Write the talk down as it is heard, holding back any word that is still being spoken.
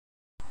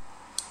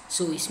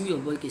So it's me, your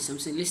boy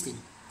Samson.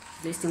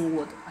 Listen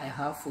what I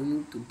have for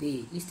you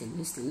today. Listen.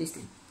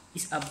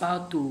 It's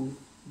about to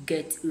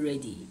get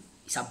ready.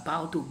 It's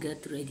about to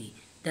get ready.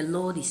 The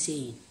Lord is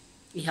saying,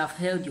 He have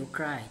heard your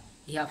cry.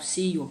 He have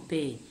seen your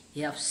pain. He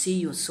have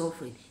seen your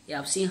suffering. He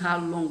have seen how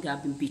long they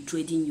have been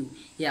betraying you.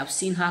 He have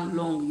seen how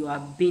long you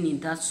have been in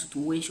that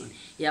situation.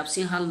 He have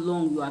seen how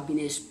long you have been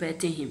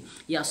expecting Him.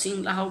 He have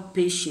seen how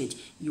patient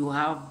you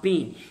have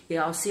been. He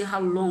have seen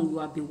how long you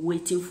have been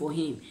waiting for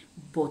Him.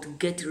 But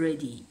get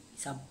ready.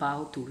 It's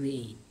about to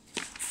rain.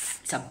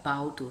 It's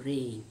about to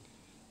rain.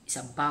 It's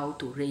about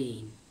to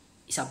rain.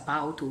 It's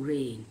about to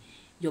rain.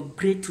 Your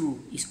breakthrough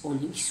is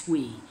on its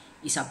way.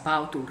 It's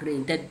about to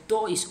rain. The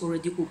door is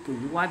already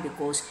open. Why?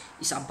 Because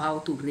it's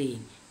about to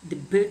rain. The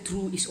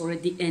breakthrough is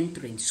already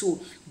entering. So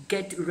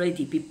get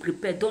ready. Be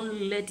prepared.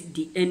 Don't let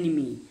the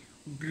enemy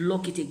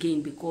block it again,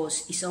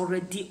 because it's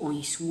already on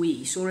his way.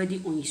 It's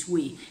already on his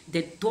way.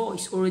 The door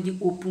is already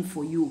open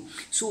for you.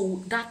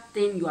 So that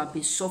thing you have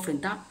been suffering,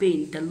 that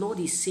pain, the Lord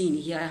is saying,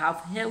 He have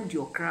heard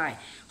your cry.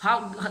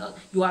 How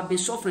you have been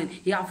suffering,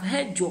 He have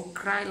heard your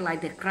cry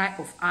like the cry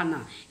of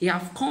Anna. He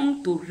have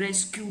come to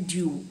rescue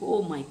you.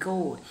 Oh my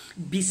God.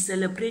 Be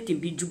celebrating,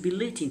 be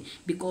jubilating,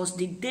 because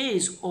the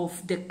days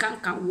of the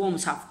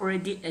cankerworms have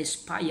already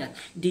expired.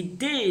 The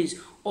days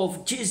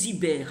of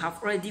Jezebel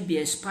have already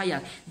been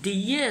expired. The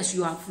years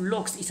you have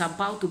lost is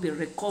about to be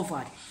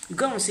recovered. You're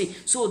going to say,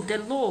 so the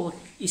Lord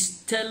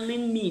is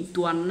telling me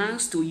to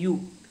announce to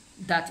you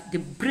that the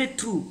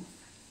breakthrough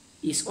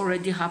is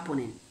already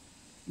happening.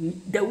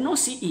 They will not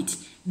see it.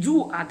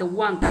 You are the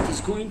one that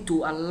is going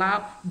to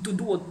allow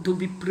to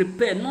be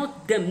prepared.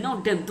 Not them.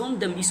 Don't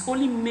them. It's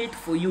only made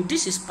for you.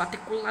 This is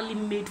particularly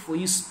made for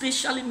you,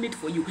 specially made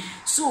for you.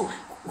 So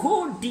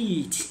hold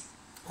it.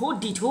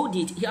 Hold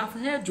it. He have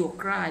heard your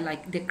cry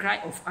like the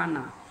cry of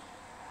Anna.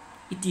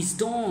 It is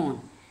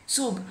done.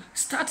 So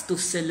start to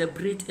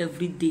celebrate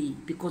every day,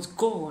 because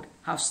God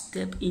has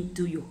stepped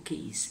into your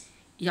case.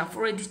 He have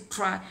already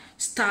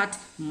start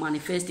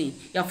manifesting.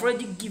 He have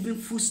already given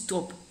full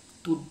stop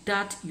to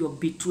that your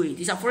betrayed.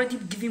 He have already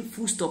given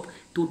full stop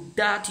to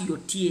that your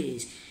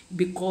tears,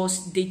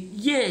 because the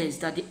years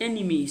that the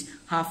enemies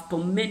have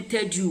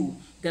tormented you,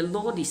 the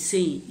Lord is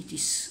saying it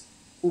is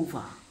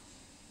over.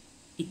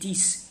 It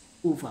is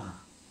over.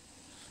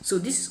 So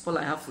this is all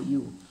I have for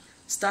you.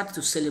 Start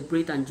to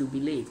celebrate and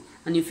jubilate.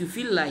 And if you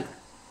feel like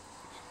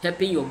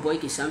helping your boy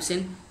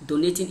Samson,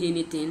 donating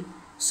anything,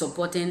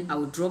 supporting, I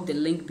will drop the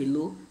link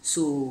below,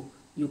 so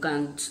you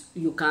can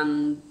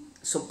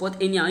support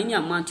any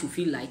amount you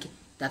feel like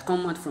that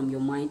come out from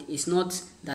your mind. It's not that